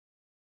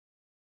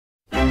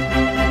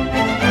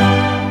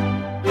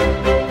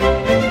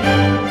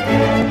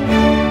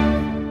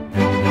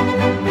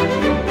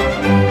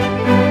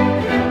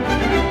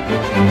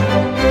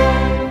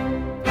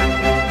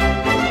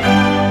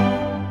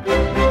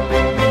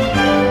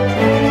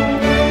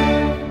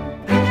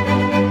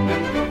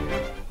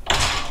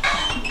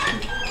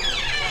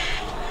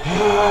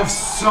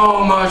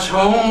So much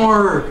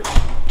homework.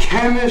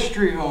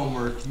 Chemistry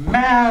homework,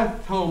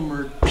 math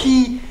homework,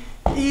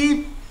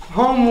 PE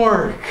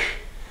homework.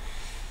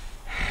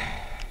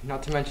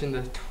 Not to mention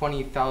the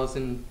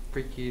 20,000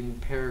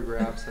 freaking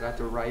paragraphs that I have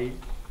to write.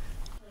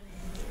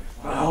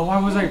 Oh, why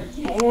was I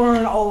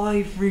born? All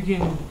I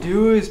freaking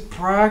do is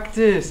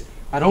practice.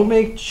 I don't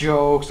make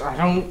jokes. I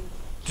don't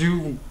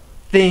do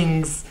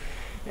things.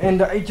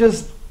 And I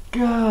just,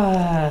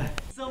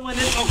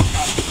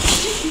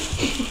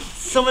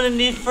 Someone in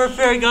need for a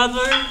fairy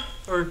godmother?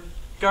 Or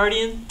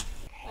guardian?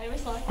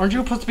 Aren't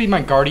you supposed to be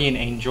my guardian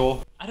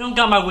angel? I don't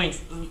got my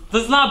wings.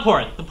 This is not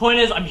important. The point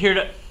is I'm here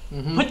to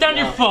put down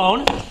your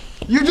phone.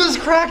 You just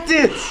cracked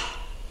it!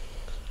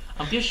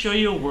 I'm gonna show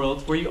you a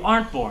world where you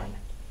aren't born.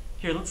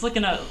 Here, let's look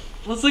in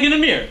a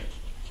mirror.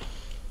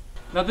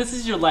 Now this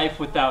is your life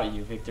without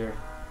you, Victor.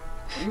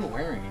 What are you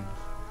wearing?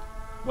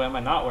 What am I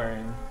not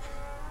wearing?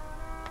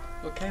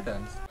 Okay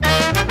then.